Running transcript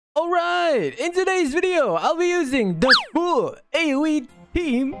Alright, in today's video, I'll be using the full AoE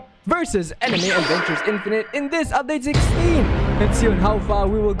team versus Enemy Adventures Infinite in this update 16. Let's see on how far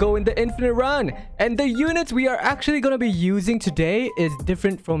we will go in the Infinite run. And the units we are actually going to be using today is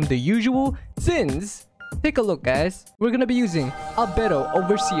different from the usual since... Take a look, guys. We're going to be using Albedo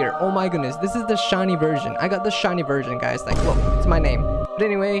Overseer. Oh my goodness, this is the shiny version. I got the shiny version, guys. Like, look, it's my name. But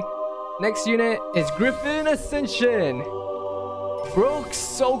anyway, next unit is Griffin Ascension. Broke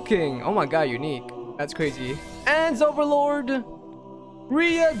Soaking. Oh my god, unique. That's crazy. Ants Overlord.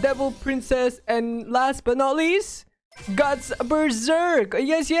 Rhea Devil Princess. And last but not least, Guts Berserk.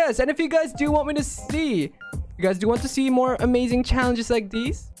 Yes. And if you guys do want me to see, more amazing challenges like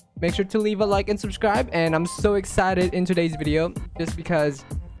these, make sure to leave a like and subscribe. And I'm so excited in today's video just because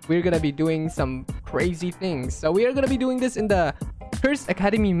we're gonna be doing some crazy things. So we are gonna be doing this in the Curse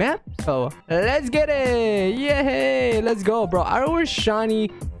Academy map. So let's get it. Yay, let's go, bro. Our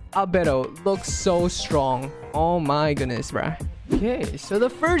shiny Albedo looks so strong. Oh my goodness, bro. Okay, so the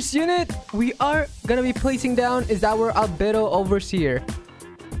first unit we are gonna be placing down is our Albedo Overseer.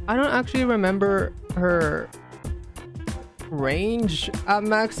 I don't actually remember her range at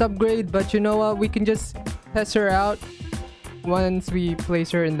max upgrade, but you know what, we can just test her out once we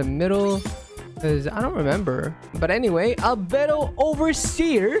place her in the middle, because I don't remember. But anyway, Albedo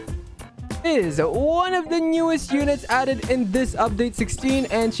Overseer is one of the newest units added in this update 16,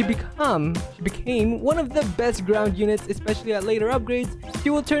 and she became one of the best ground units, especially at later upgrades. She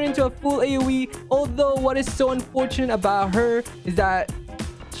will turn into a full AoE, although what is so unfortunate about her is that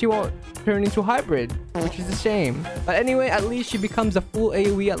she won't turn into hybrid, which is a shame. But anyway, at least she becomes a full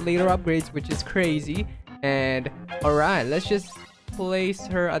AoE at later upgrades, which is crazy. And alright, let's just place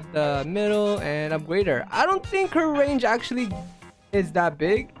her at the middle and upgrade her. I don't think her range actually is that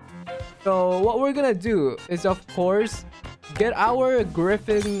big. So what we're gonna do is, of course, get our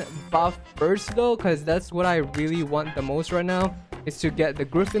Griffin buff first though, because that's what I really want the most right now, is to get the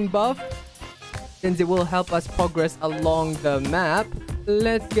Griffin buff, since it will help us progress along the map.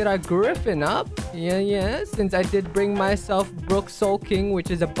 Let's get our Griffin up. Yeah, since I did bring myself Brook Soul King, which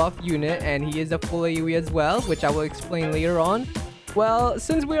is a buff unit, and he is a full AoE as well, which I will explain later on. Well,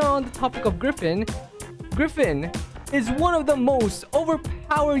 since we are on the topic of Griffin is one of the most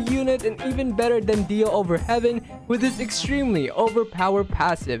overpowered unit, and even better than Dio over Heaven with this extremely overpowered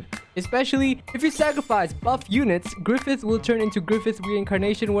passive. Especially if you sacrifice buff units, Griffith will turn into Griffith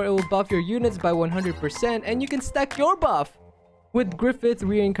Reincarnation, where it will buff your units by 100%, and you can stack your buff with Griffith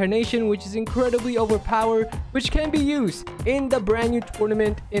Reincarnation, which is incredibly overpowered, which can be used in the brand new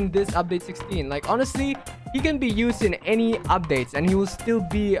tournament in this update 16. Like, honestly, he can be used in any updates and he will still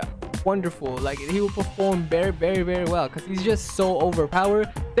be wonderful. Like, he will perform very well, because he's just so overpowered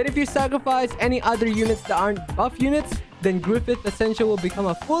that if you sacrifice any other units that aren't buff units, then Griffith Ascension will become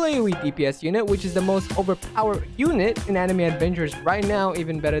a full AoE DPS unit, which is the most overpowered unit in Enemy Adventures right now,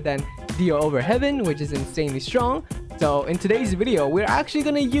 even better than Dio over Heaven, which is insanely strong. So in today's video, we're actually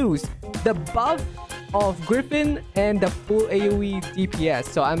gonna use the buff of Griffin and the full AoE DPS.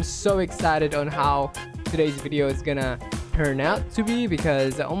 So I'm so excited on how today's video is gonna turn out to be,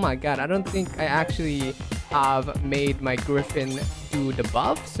 because oh my god, I don't think I actually have made my Griffin do the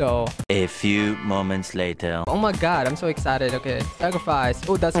buff. So a few moments later. Oh my god, I'm so excited. Okay, sacrifice.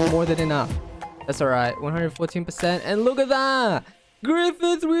 Oh, that's more than enough. That's all right. 114%, and look at that,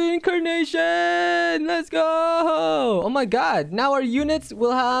 Griffith Reincarnation. Let's go. Oh my god, now our units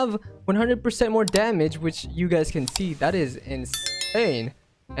will have 100% more damage, which you guys can see. That is insane.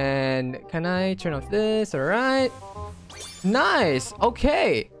 And can I turn off this? All right, nice.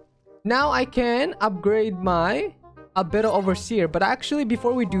 Okay, now I can upgrade my Albedo Overseer. But actually,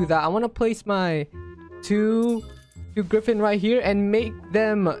 before we do that, I want to place my two Griffin right here and make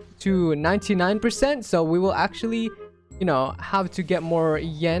them to 99%. So we will actually, you know, have to get more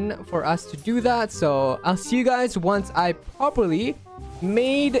yen for us to do that. So I'll see you guys once I properly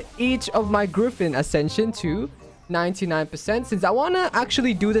made each of my Griffin Ascension to 99%, since I want to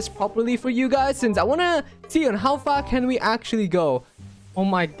actually do this properly for you guys, since I want to see on how far can we actually go. Oh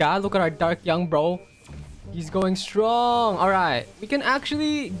my god, look at our Dark Young bro. He's going strong. All right, we can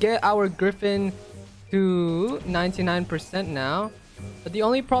actually get our Griffin to 99% now, but the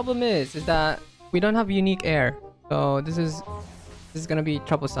only problem is that we don't have unique air. So this is gonna be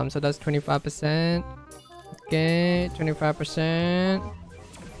troublesome. So that's 25%. Okay, 25%,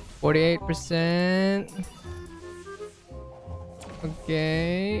 48%.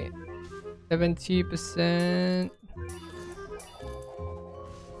 Okay, 70%,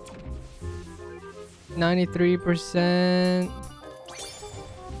 93%.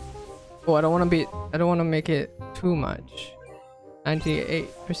 Oh, I don't want to make it too much.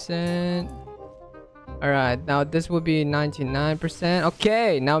 98%. Alright, now this will be 99%.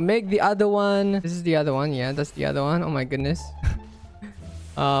 Okay, now make the other one. This is the other one. Yeah, that's the other one. Oh my goodness.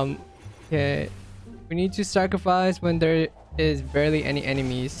 Okay. We need to sacrifice when there is barely any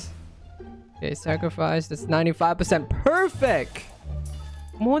enemies. Okay, sacrifice. That's 95%. Perfect!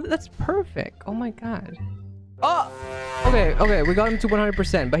 More, that's perfect. Oh my god. Oh! Okay, okay. We got him to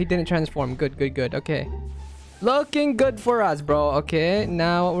 100%, but he didn't transform. Good, good, good. Okay. Looking good for us, bro. Okay,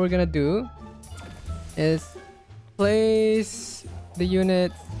 now what we're gonna do is place the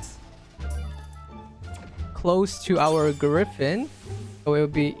units close to our griffin, so it will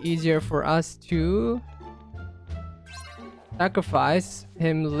be easier for us to sacrifice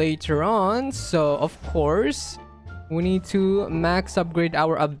him later on. So of course we need to max upgrade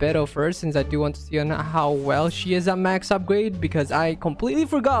our Albedo first, since I do want to see on how well she is at max upgrade, because I completely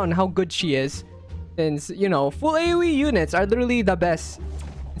forgot on how good she is, since, you know, full AoE units are literally the best.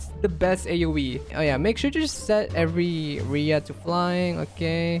 It's the best AoE. Oh yeah, make sure to just set every Rhea to flying.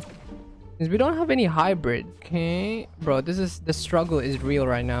 Okay, since we don't have any hybrid. Okay, bro, this is, the struggle is real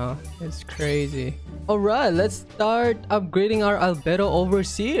right now. It's crazy. All right, let's start upgrading our Albedo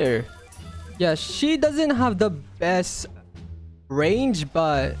Overseer. Yeah, she doesn't have the best range,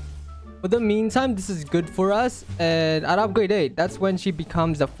 but for the meantime, this is good for us. And at upgrade 8, that's when she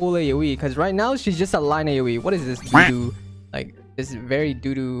becomes a full AoE, because right now she's just a line AoE. What is this doo-doo? Like, this is very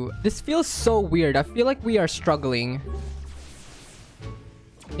doo-doo. This feels so weird. I feel like we are struggling.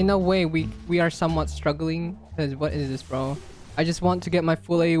 In a way, we are somewhat struggling, because what is this, bro? I just want to get my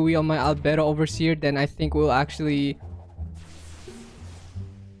full AoE on my Albedo Overseer, then I think we'll actually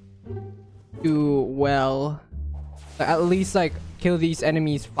do well. At least like kill these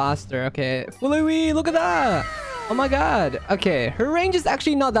enemies faster. Okay, full AoE, look at that. Oh my god. Okay, her range is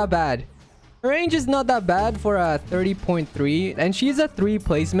actually not that bad. Her range is not that bad for a 30.3, and she's a 3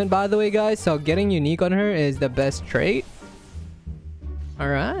 placement, by the way, guys, so getting unique on her is the best trait. All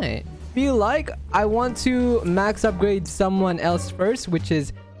right, feel like I want to max upgrade someone else first, which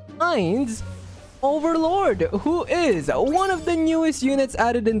is Heinz Overlord, who is one of the newest units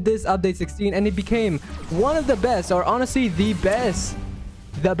added in this update 16, and it became one of the best, or honestly the best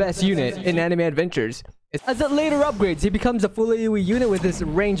unit in Anime Adventures. As it later upgrades, he becomes a full AoE unit with his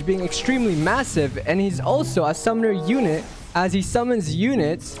range being extremely massive, and he's also a summoner unit as he summons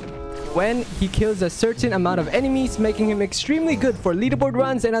units when he kills a certain amount of enemies, making him extremely good for leaderboard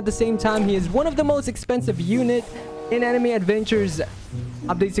runs. And at the same time, he is one of the most expensive unit in Anime Adventures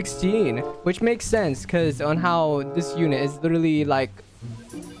update 16, which makes sense because on how this unit is literally like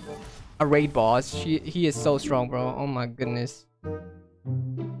a raid boss. He is so strong, bro. Oh my goodness,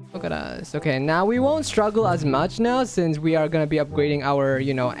 look at us. Okay, now we won't struggle as much now, since we are gonna be upgrading our,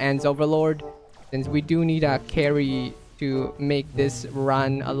 you know, Ends Overlord, since we do need a carry to make this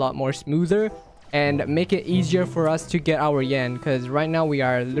run a lot more smoother and make it easier for us to get our yen, because right now we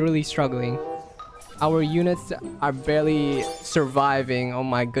are literally struggling. Our units are barely surviving. Oh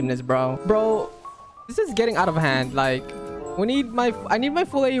my goodness, bro. Bro, this is getting out of hand. Like, I need my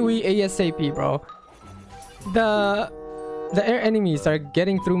full AoE ASAP, bro. The air enemies are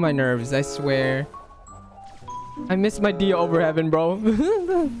getting through my nerves, I swear. I miss my D over heaven, bro.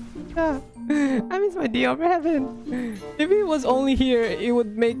 I miss my D over heaven. If he was only here, it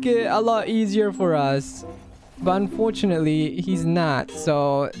would make it a lot easier for us. But unfortunately, he's not,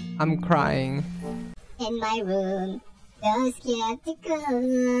 so I'm crying. In my room, so scared to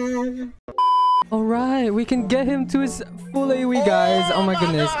come. Alright, we can get him to his full AoE, guys. Oh my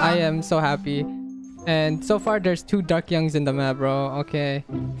goodness, I am so happy. And so far, there's 2 Dark Youngs in the map, bro. Okay,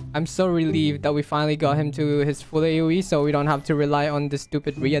 I'm so relieved that we finally got him to his full AoE, so we don't have to rely on this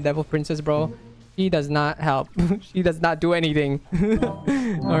stupid Rhea Devil Princess, bro. She does not help. She does not do anything.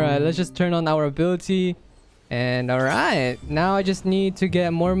 Alright, let's just turn on our ability. And alright, now I just need to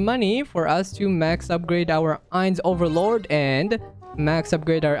get more money for us to max upgrade our Ainz Overlord and max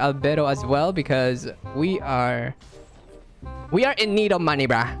upgrade our Albedo as well, because we are in need of money,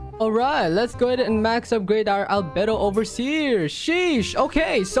 bruh. Alright, let's go ahead and max upgrade our Albedo Overseer. Sheesh.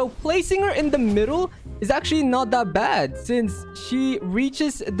 Okay, so placing her in the middle is actually not that bad, since she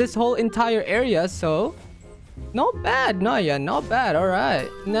reaches this whole entire area, so not bad, Naya, not bad. All right,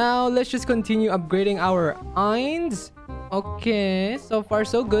 now let's just continue upgrading our Ainz. Okay, so far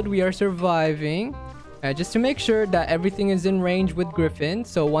so good. We are surviving. Just to make sure that everything is in range with Griffin.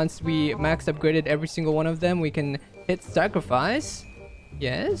 So once we max upgraded every single one of them, we can hit sacrifice.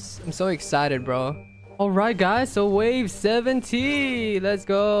 Yes, I'm so excited, bro. All right, guys, so wave 70. Let's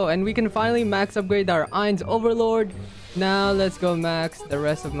go. And we can finally max upgrade our Ainz Overlord. Now let's go max the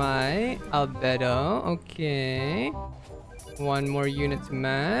rest of my Albedo. Okay, One more unit to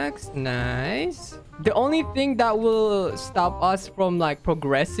max. Nice. The only thing that will stop us from like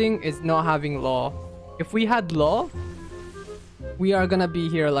progressing is not having law. If we had law, we are gonna be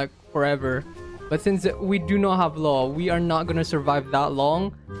here like forever. But since we do not have law, we are not gonna survive that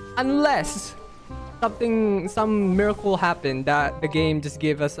long unless some miracle happened that the game just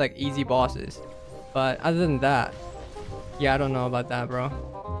gave us like easy bosses. But other than that, yeah, I don't know about that, bro.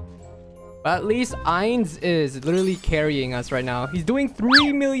 But at least Ainz is literally carrying us right now. He's doing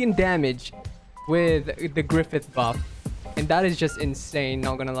 3 million damage with the Griffith buff. And that is just insane,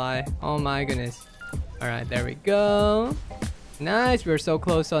 not gonna lie. Oh my goodness. Alright, there we go. Nice, we're so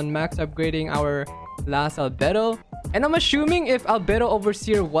close on max upgrading our last Albedo. And I'm assuming if Albedo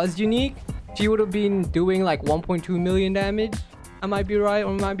Overseer was unique, she would have been doing like 1.2 million damage. I might be right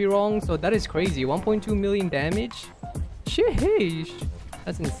or might be wrong. So that is crazy. 1.2 million damage? Sheesh.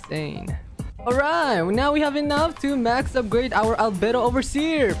 That's insane. Alright, now we have enough to max upgrade our Albedo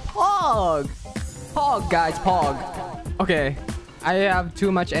Overseer. Pog! Pog, guys, Pog. Okay, I have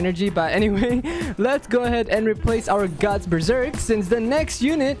too much energy, but anyway, let's go ahead and replace our Guts Berserk, since the next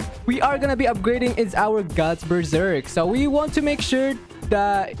unit we are gonna be upgrading is our Guts Berserk. So we want to make sure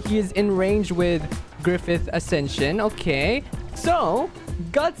that he is in range with Griffith Ascension. Okay, so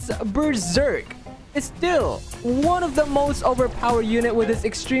Guts Berserk is still one of the most overpowered unit with its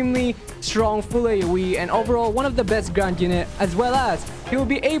extremely strong full AoE and overall one of the best ground unit, as well as he will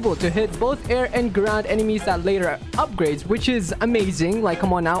be able to hit both air and ground enemies at later upgrades, which is amazing. Like,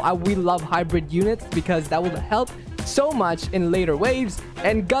 come on now, we love hybrid units because that will help so much in later waves.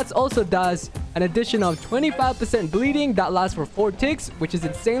 And Guts also does an addition of 25% bleeding that lasts for 4 ticks, which is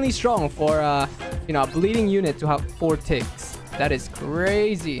insanely strong for you know, a bleeding unit to have 4 ticks. That is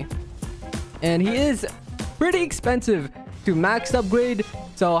crazy. And he is pretty expensive to max upgrade,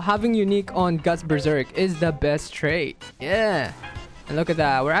 so having unique on Guts Berserk is the best trait. Yeah, and look at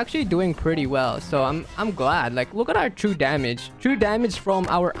that, we're actually doing pretty well, so I'm glad. Like, look at our true damage. True damage from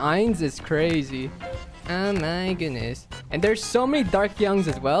our Ainz is crazy. Oh my goodness. And there's so many Dark Youngs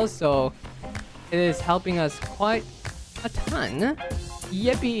as well, so it is helping us quite a ton.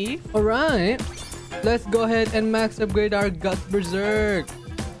 Yippee. Alright, let's go ahead and max upgrade our Guts Berserk.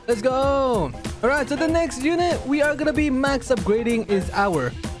 Let's go. Alright, so the next unit we are gonna be max upgrading is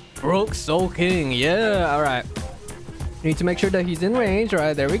our Brook Soul King. Yeah, alright. Need to make sure that he's in range.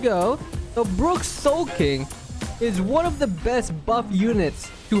 Alright, there we go. So Brook Soul King is one of the best buff units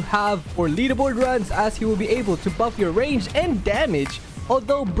to have for leaderboard runs, as he will be able to buff your range and damage.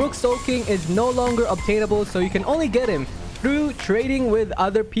 Although Brook Soul King is no longer obtainable, so you can only get him through trading with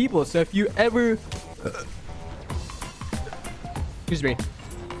other people. So if you ever excuse me,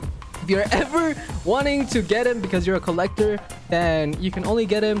 if you're ever wanting to get him because you're a collector, then you can only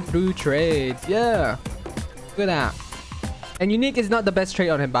get him through trades. Yeah, look at that. And unique is not the best trait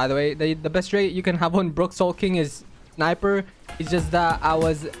on him, by the way. The best trait you can have on Brook Soul King is sniper. It's just that I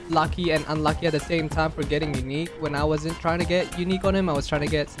was lucky and unlucky at the same time for getting unique. When I wasn't trying to get unique on him, I was trying to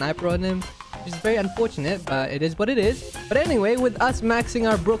get sniper on him, which is very unfortunate, but it is what it is. But anyway, with us maxing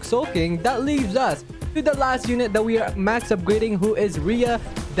our Brook Soul King, that leaves us to the last unit that we are max upgrading, who is Rhea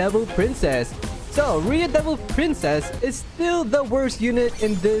Devil Princess. So Rhea Devil Princess is still the worst unit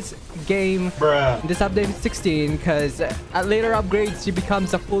in this game, in this update 16, because at later upgrades she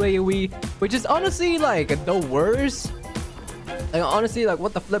becomes a full AoE, which is honestly like the worst. Like, honestly, like,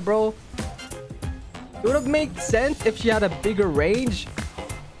 what the flip, bro? It would have made sense if she had a bigger range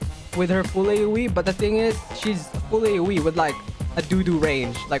with her full AoE, but the thing is, she's full AoE with like a doo-doo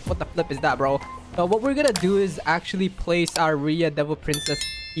range. Like, what the flip is that, bro? So what we're gonna do is actually place our Rhea Devil Princess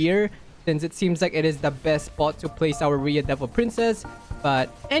here, since it seems like it is the best spot to place our Rhea Devil Princess. But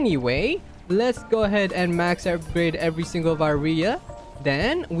anyway, let's go ahead and max upgrade every single of our Rhea.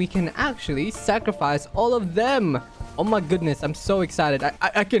 Then we can actually sacrifice all of them. Oh my goodness, I'm so excited.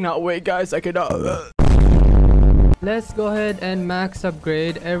 I cannot wait, guys. I cannot. Let's go ahead and max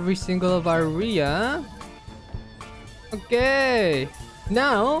upgrade every single of our Rhea. Okay,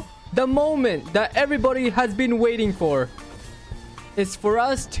 now the moment that everybody has been waiting for is for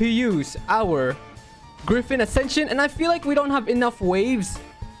us to use our Griffin Ascension, and I feel like we don't have enough waves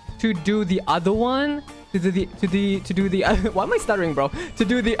to do the other one. To do the other, why am I stuttering, bro? To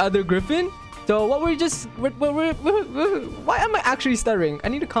do the other Griffin. So what why am I actually stuttering? I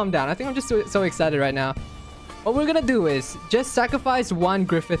need to calm down. I think I'm just so excited right now. What we're gonna do is just sacrifice one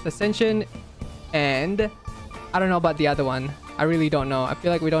Griffith Ascension, and I don't know about the other one. I really don't know. I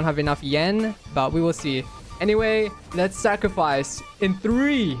feel like we don't have enough yen, but we will see. Anyway, let's sacrifice in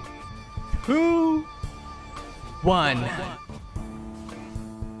 3, 2, 1.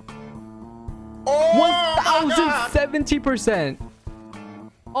 1070%.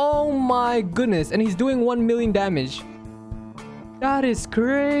 Oh my goodness. And he's doing 1 million damage. That is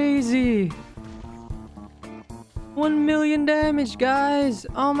crazy. 1 million damage, guys.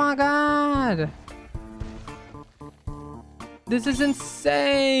 Oh my god. This is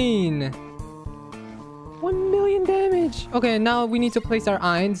insane. 1 million damage. Okay, now we need to place our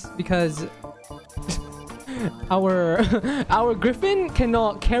irons because our griffin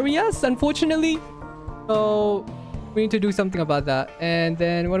cannot carry us, unfortunately. So we need to do something about that. And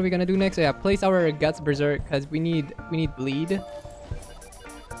then what are we gonna do next? Yeah, place our guts berserk because we need bleed.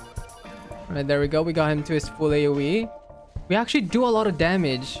 Alright, there we go. We got him to his full AoE. We actually do a lot of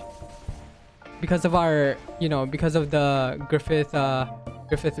damage because of our, because of the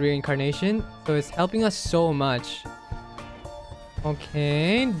Griffith reincarnation. So it's helping us so much.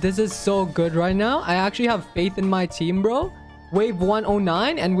 Okay, this is so good right now. I actually have faith in my team, bro. Wave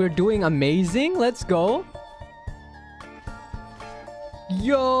 109 and we're doing amazing. Let's go.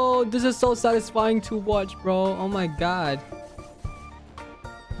 Yo, this is so satisfying to watch, bro. Oh my god.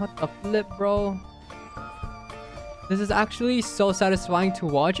 What the flip, bro? This is actually so satisfying to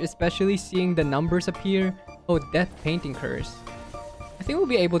watch, especially seeing the numbers appear. Oh, death painting curse. I think we'll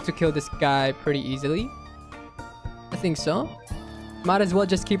be able to kill this guy pretty easily. I think so. Might as well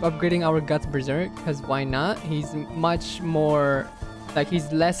just keep upgrading our guts berserk, because why not? He's much more like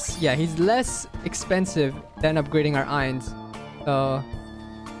he's less expensive than upgrading our irons. So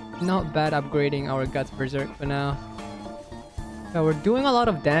not bad upgrading our guts berserk for now. So we're doing a lot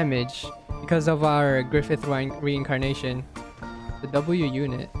of damage because of our Griffith reincarnation. The W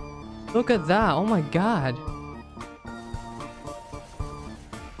unit. Look at that. Oh my god.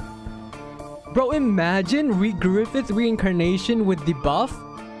 Bro, imagine Griffith reincarnation with the buff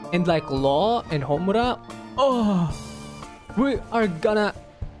and like Law and Homura. Oh, we are gonna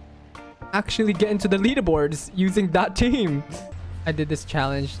actually get into the leaderboards using that team. I did this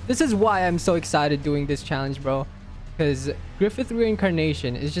challenge. This is why I'm so excited doing this challenge, bro. Because Griffith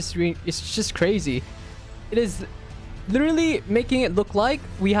reincarnation is it's just crazy. It is literally making it look like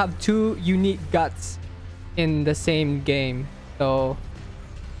we have two unique guts in the same game. So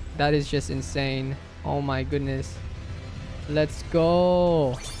that is just insane. Oh my goodness. Let's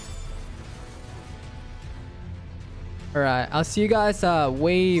go. Alright, I'll see you guys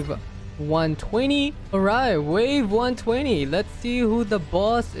wave 120. Alright, wave 120. Let's see who the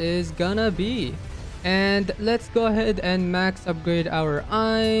boss is gonna be. And let's go ahead and max upgrade our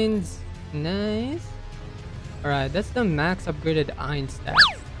Eins. Nice. Alright, that's the max upgraded Ein stats.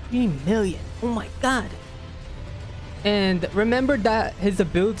 3 million. Oh my god. And remember that his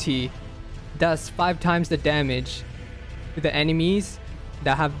ability does 5 times the damage to the enemies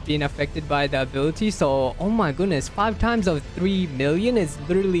that have been affected by the ability. So, oh my goodness, 5 times of 3 million is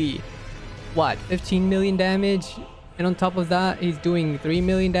literally, what, 15 million damage? And on top of that, he's doing 3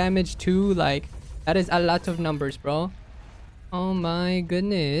 million damage too. Like, that is a lot of numbers, bro. Oh my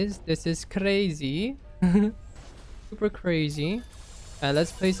goodness, this is crazy. Super crazy.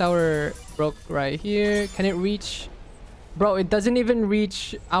 Let's place our Brook right here. Can it reach? Bro, it doesn't even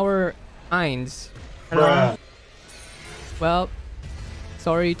reach our Eins. Bruh. Well,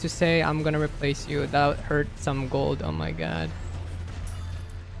 sorry to say, I'm gonna replace you. That hurt some gold. Oh my god.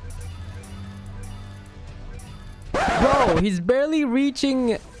 Bro, he's barely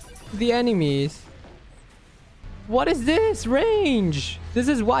reaching the enemies. What is this? Range! This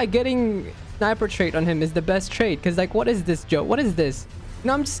is why getting sniper trait on him is the best trait. Because, like, what is this, Joe? What is this?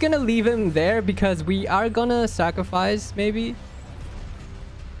 No, I'm just gonna leave him there because we are gonna sacrifice, maybe.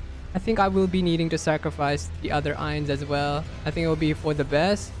 I think I will be needing to sacrifice the other Eins as well. I think it will be for the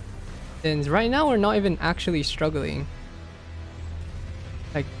best. Since right now we're not even actually struggling.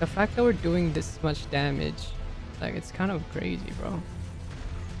 Like, the fact that we're doing this much damage, like, it's kind of crazy, bro.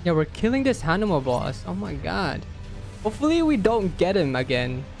 Yeah, we're killing this Hanuma boss. Oh my god. Hopefully we don't get him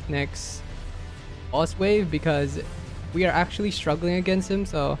again next boss wave because we are actually struggling against him.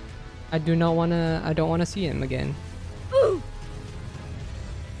 So I don't wanna see him again. Oh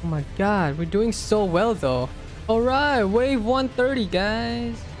my god, we're doing so well though. Alright, wave 130,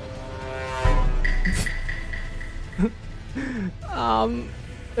 guys.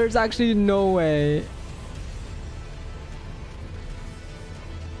 There's actually no way.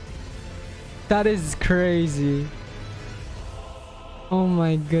 That is crazy. Oh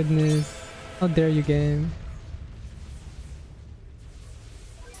my goodness. How dare you, game.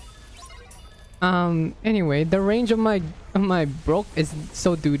 Anyway, the range of my Brook is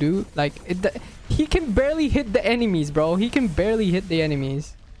so doo-doo. Like, he can barely hit the enemies, bro. He can barely hit the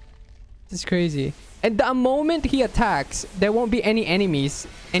enemies. This is crazy. And the moment he attacks, there won't be any enemies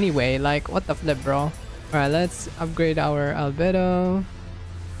anyway. Like, what the flip, bro? Alright, let's upgrade our albedo.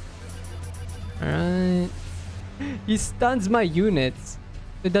 Alright. He stuns my units.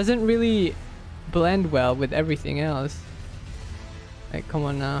 It doesn't really blend well with everything else. Like, come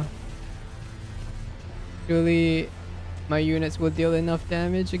on now. Surely my units will deal enough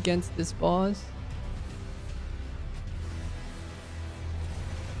damage against this boss.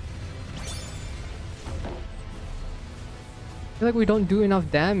 I feel like we don't do enough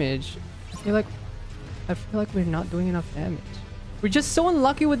damage. I feel like we're not doing enough damage. We're just so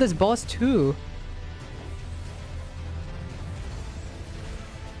unlucky with this boss too.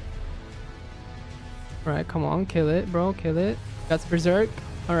 Alright, come on, kill it, bro, kill it. Guts Berserk.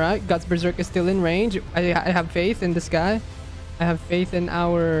 Alright, Guts Berserk is still in range. I have faith in this guy. I have faith in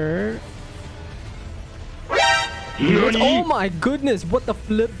our... Oh my goodness, what the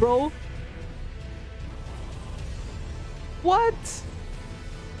flip, bro? What?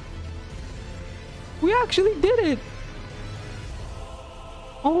 We actually did it.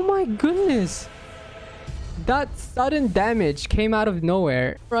 Oh my goodness. That sudden damage came out of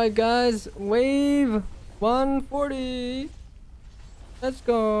nowhere. Right, guys, wave 140. Let's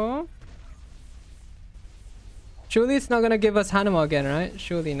go. Surely it's not gonna give us Hanuma again, right?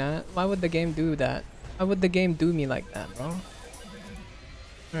 Surely not. Why would the game do that? Why would the game do me like that, bro?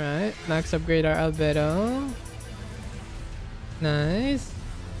 Alright, max upgrade our albedo. Nice.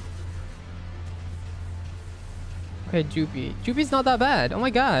 Okay, Jupi. Jupi's not that bad. Oh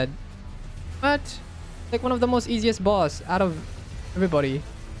my god. What? Like one of the most easiest boss out of everybody.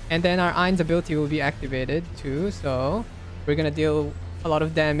 And then our Ein's ability will be activated too. So we're gonna deal a lot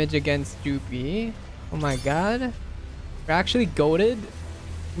of damage against Jupi. Oh my god. We're actually goated.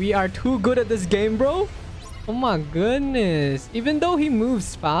 We are too good at this game, bro. Oh my goodness. Even though he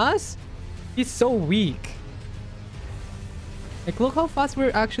moves fast, he's so weak. Like, look how fast we're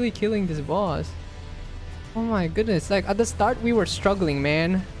actually killing this boss. Oh my goodness. Like, at the start, we were struggling,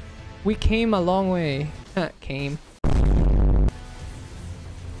 man. We came a long way. Came.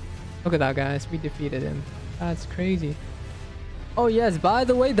 Look at that, guys. We defeated him. That's crazy. Oh, yes. By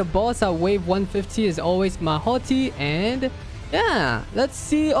the way, the boss at wave 150 is always Mahoti. And, yeah. Let's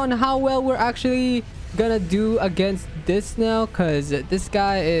see on how well we're actually gonna do against this now. Because this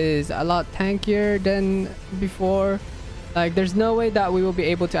guy is a lot tankier than before. Like, there's no way that we will be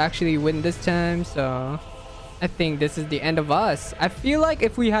able to actually win this time. So, I think this is the end of us. I feel like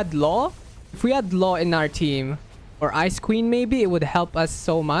if we had Law in our team, or Ice Queen maybe, it would help us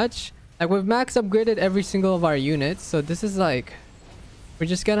so much. Like, we've max upgraded every single of our units. So, this is like... We're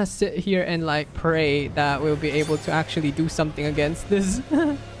just gonna sit here and like pray that we'll be able to actually do something against this.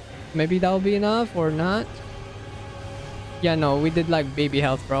 Maybe that'll be enough or not. Yeah, no, we did like baby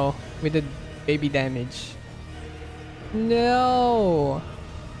health, bro. We did baby damage. No.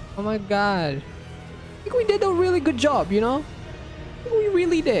 Oh my god. I think we did a really good job, you know? I think we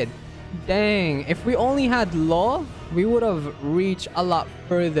really did. Dang. If we only had Law, we would have reached a lot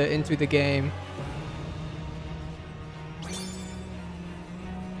further into the game.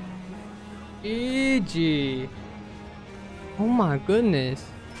 GG. Oh my goodness.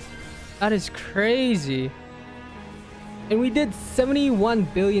 That is crazy. And we did 71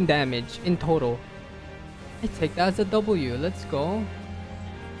 billion damage in total. I take that as a W. Let's go.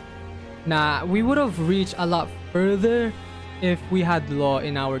 Nah, we would have reached a lot further if we had Law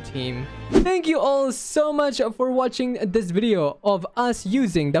in our team. Thank you all so much for watching this video of us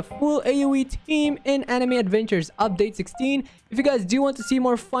using the full AoE team in Anime Adventures Update 16. If you guys do want to see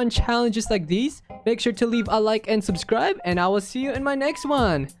more fun challenges like these, make sure to leave a like and subscribe, and I will see you in my next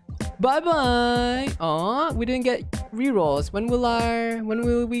one. Bye-bye. Aw, we didn't get rerolls. When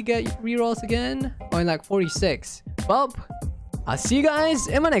will we get rerolls again? Oh, in like 46. Well, I'll see you guys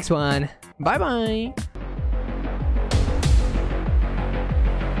in my next one. Bye-bye.